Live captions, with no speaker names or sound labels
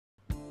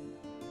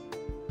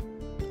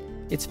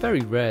It's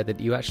very rare that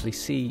you actually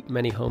see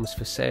many homes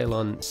for sale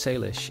on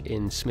Salish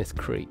in Smith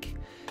Creek.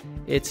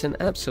 It's an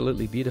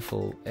absolutely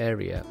beautiful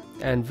area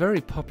and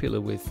very popular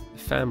with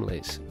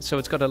families, so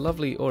it's got a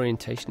lovely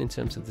orientation in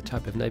terms of the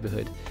type of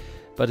neighborhood.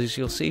 But as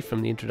you'll see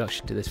from the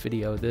introduction to this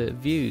video, the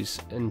views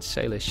in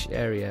Salish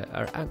area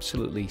are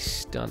absolutely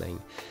stunning,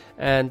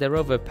 and they're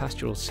over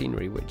pastoral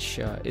scenery,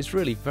 which is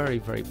really very,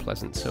 very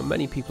pleasant, so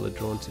many people are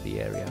drawn to the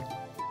area.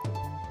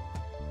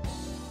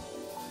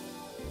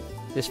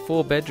 This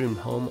 4-bedroom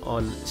home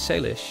on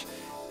Salish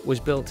was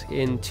built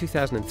in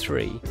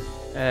 2003,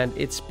 and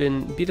it's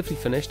been beautifully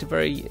finished. A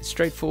very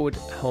straightforward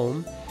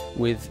home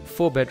with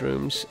 4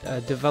 bedrooms,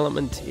 a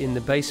development in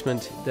the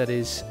basement that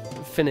is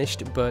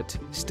finished but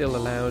still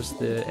allows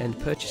the end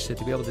purchaser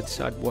to be able to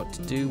decide what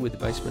to do with the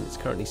basement. It's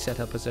currently set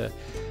up as a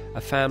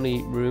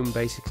family room,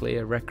 basically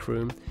a rec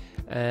room,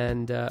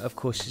 and of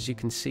course, as you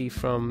can see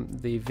from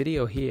the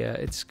video here,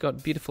 it's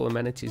got beautiful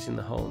amenities in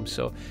the home,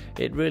 so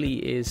it really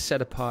is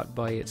set apart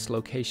by its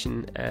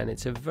location, and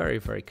it's a very,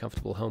 very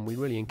comfortable home. We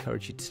really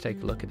encourage you to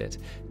take a look at it.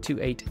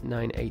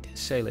 2898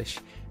 Salish,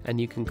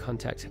 and you can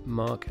contact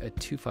Mark at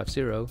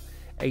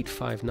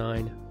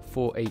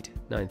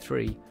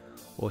 250-859-4893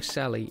 or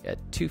Sally at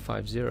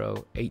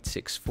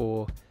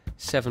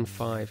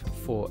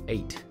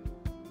 250-864-7548.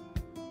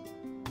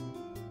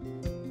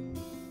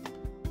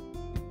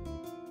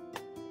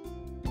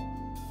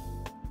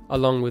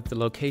 Along with the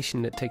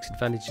location that takes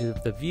advantage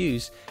of the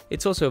views,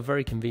 it's also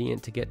very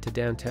convenient to get to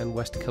downtown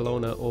West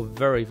Kelowna, or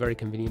very, very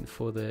convenient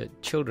for the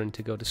children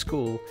to go to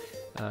school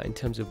in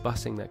terms of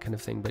busing, that kind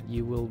of thing. But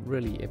you will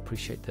really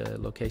appreciate the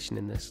location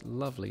in this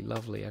lovely,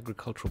 lovely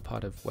agricultural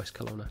part of West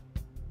Kelowna.